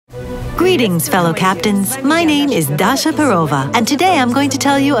Greetings, fellow captains. My name is Dasha Perova, and today I'm going to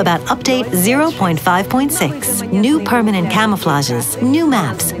tell you about Update 0.5.6. New permanent camouflages, new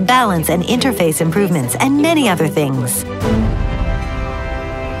maps, balance and interface improvements, and many other things.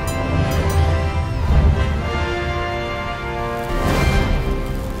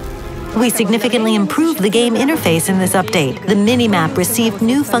 We significantly improved the game interface in this update. The mini-map received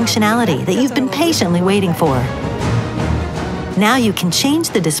new functionality that you've been patiently waiting for. Now you can change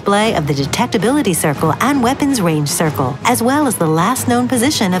the display of the detectability circle and weapons range circle, as well as the last known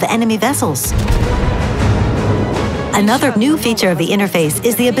position of enemy vessels. Another new feature of the interface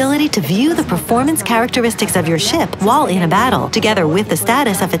is the ability to view the performance characteristics of your ship while in a battle, together with the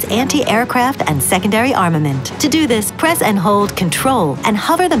status of its anti-aircraft and secondary armament. To do this, press and hold Control and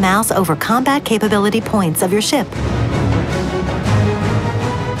hover the mouse over combat capability points of your ship.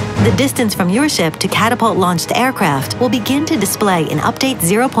 The distance from your ship to catapult-launched aircraft will begin to display in Update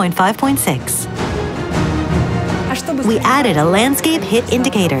 0.5.6. We added a landscape hit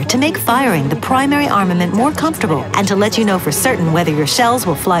indicator to make firing the primary armament more comfortable and to let you know for certain whether your shells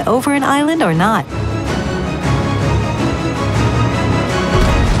will fly over an island or not.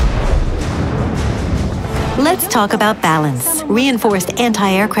 Let's talk about balance. Reinforced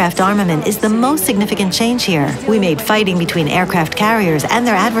anti-aircraft armament is the most significant change here. We made fighting between aircraft carriers and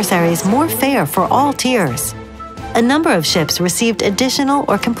their adversaries more fair for all tiers. A number of ships received additional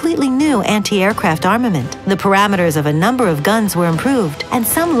or completely new anti-aircraft armament. The parameters of a number of guns were improved, and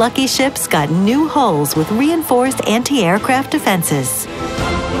some lucky ships got new hulls with reinforced anti-aircraft defenses.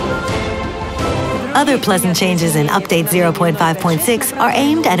 Other pleasant changes in Update 0.5.6 are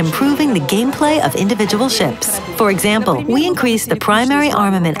aimed at improving the gameplay of individual ships. For example, we increased the primary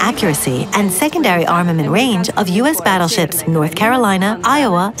armament accuracy and secondary armament range of U.S. battleships North Carolina,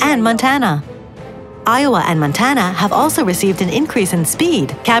 Iowa, and Montana. Iowa and Montana have also received an increase in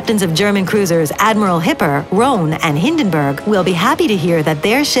speed. Captains of German cruisers Admiral Hipper, Rhone, and Hindenburg will be happy to hear that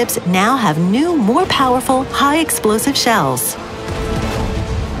their ships now have new, more powerful, high-explosive shells.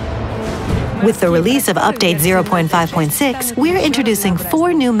 With the release of Update 0.5.6, we're introducing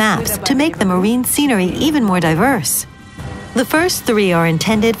 4 new maps to make the marine scenery even more diverse. The first 3 are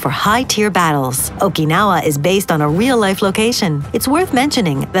intended for high-tier battles. Okinawa is based on a real-life location. It's worth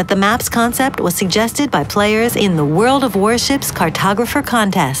mentioning that the map's concept was suggested by players in the World of Warships Cartographer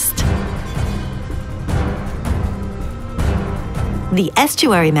Contest. The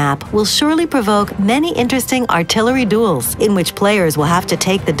estuary map will surely provoke many interesting artillery duels, in which players will have to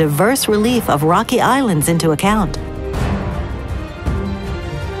take the diverse relief of rocky islands into account.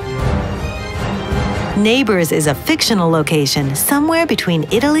 Neighbors is a fictional location somewhere between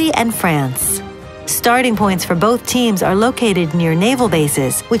Italy and France. Starting points for both teams are located near naval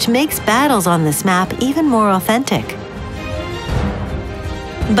bases, which makes battles on this map even more authentic.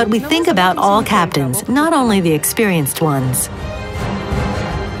 But we think about all captains, not only the experienced ones.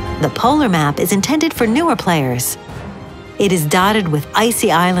 The polar map is intended for newer players. It is dotted with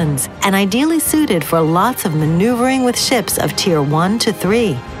icy islands and ideally suited for lots of maneuvering with ships of Tier 1 to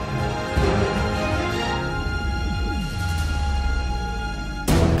 3.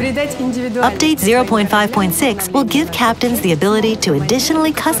 Update 0.5.6 will give captains the ability to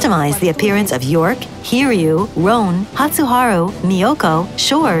additionally customize the appearance of York, Hiryu, Rhone, Hatsuharu, Miyoko,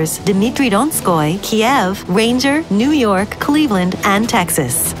 Shores, Dmitry Donskoy, Kiev, Ranger, New York, Cleveland, and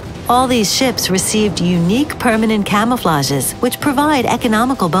Texas. All these ships received unique permanent camouflages, which provide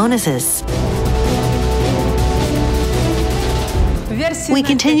economical bonuses. We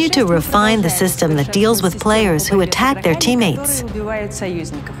continue to refine the system that deals with players who attack their teammates.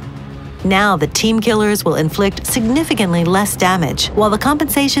 Now the team killers will inflict significantly less damage, while the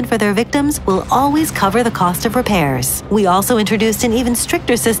compensation for their victims will always cover the cost of repairs. We also introduced an even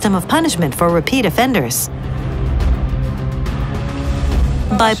stricter system of punishment for repeat offenders.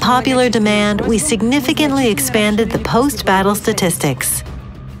 By popular demand, we significantly expanded the post-battle statistics.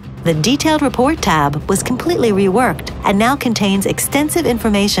 The Detailed Report tab was completely reworked and now contains extensive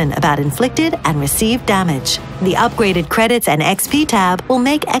information about inflicted and received damage. The upgraded Credits and XP tab will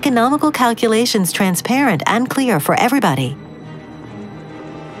make economical calculations transparent and clear for everybody.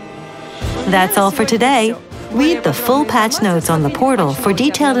 That's all for today. Read the full patch notes on the portal for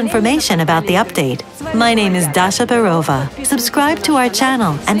detailed information about the update. My name is Dasha Perova. Subscribe to our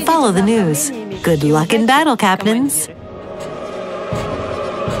channel and follow the news. Good luck in battle, captains!